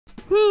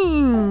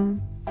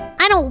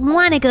I don't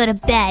want to go to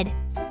bed.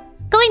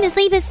 Going to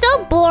sleep is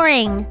so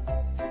boring.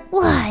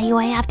 Why do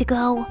I have to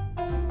go?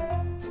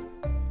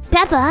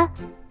 Peppa,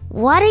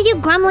 what are you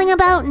grumbling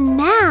about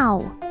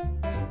now?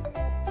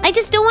 I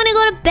just don't want to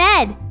go to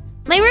bed.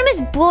 My room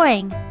is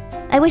boring.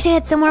 I wish I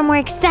had somewhere more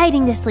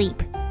exciting to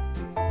sleep.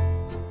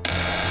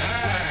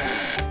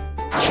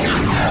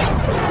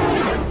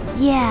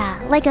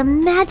 Yeah, like a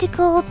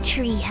magical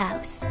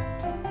treehouse.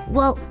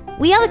 Well,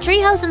 we have a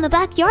treehouse in the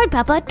backyard,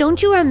 Peppa.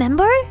 Don't you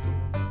remember?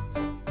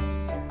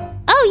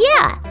 Oh,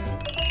 yeah.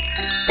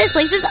 This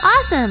place is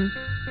awesome.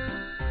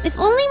 If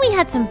only we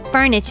had some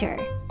furniture.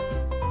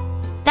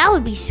 That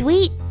would be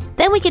sweet.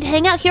 Then we could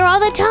hang out here all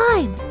the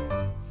time.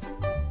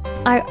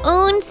 Our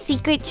own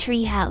secret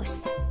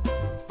treehouse.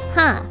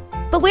 Huh.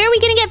 But where are we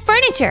gonna get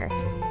furniture?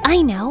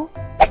 I know.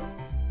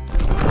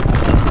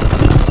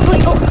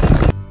 Wait, oh.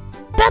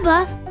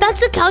 Peppa, that's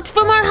the couch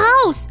from our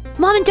house.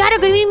 Mom and Dad are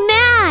gonna be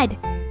mad.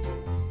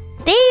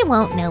 They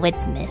won't know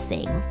it's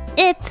missing.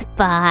 It's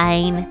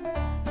fine.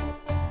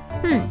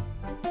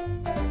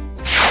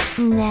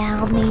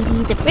 Now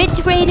maybe the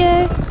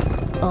refrigerator.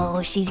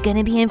 Oh, she's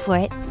gonna be in for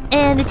it.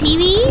 And the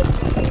TV?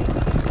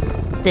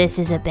 This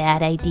is a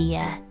bad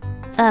idea.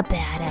 A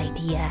bad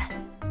idea.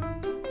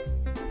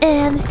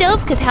 And the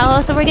stove, because how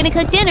else are we gonna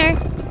cook dinner?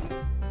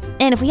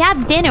 And if we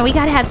have dinner, we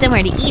gotta have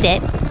somewhere to eat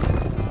it.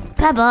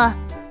 Peppa,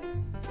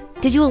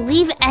 did you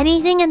leave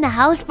anything in the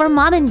house for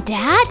Mom and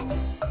Dad?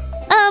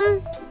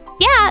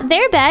 Yeah,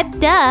 their bed,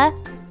 duh.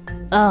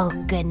 Oh,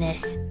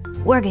 goodness.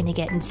 We're gonna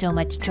get in so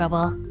much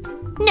trouble.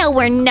 No,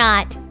 we're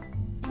not.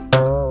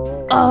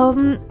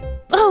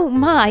 Oh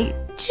my.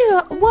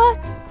 What?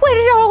 Where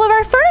did all of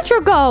our furniture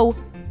go?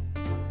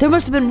 There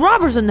must have been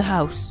robbers in the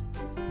house.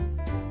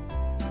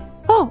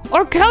 Oh,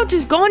 our couch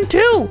is gone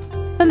too.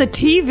 And the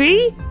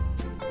TV?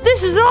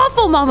 This is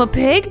awful, Mama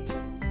Pig.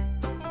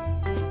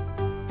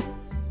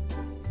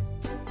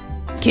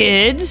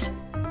 Kids,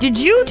 did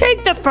you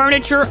take the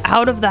furniture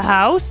out of the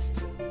house?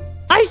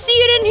 I see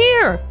it in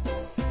here.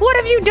 What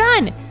have you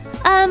done?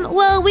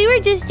 Well, we were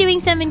just doing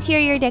some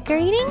interior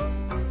decorating.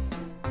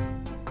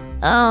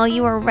 Oh,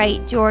 you were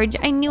right, George.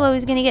 I knew I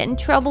was gonna get in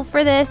trouble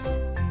for this.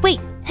 Wait,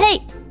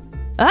 hey!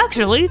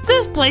 Actually,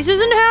 this place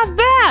isn't half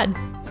bad.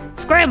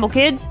 Scramble,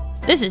 kids.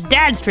 This is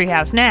Dad's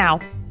treehouse now.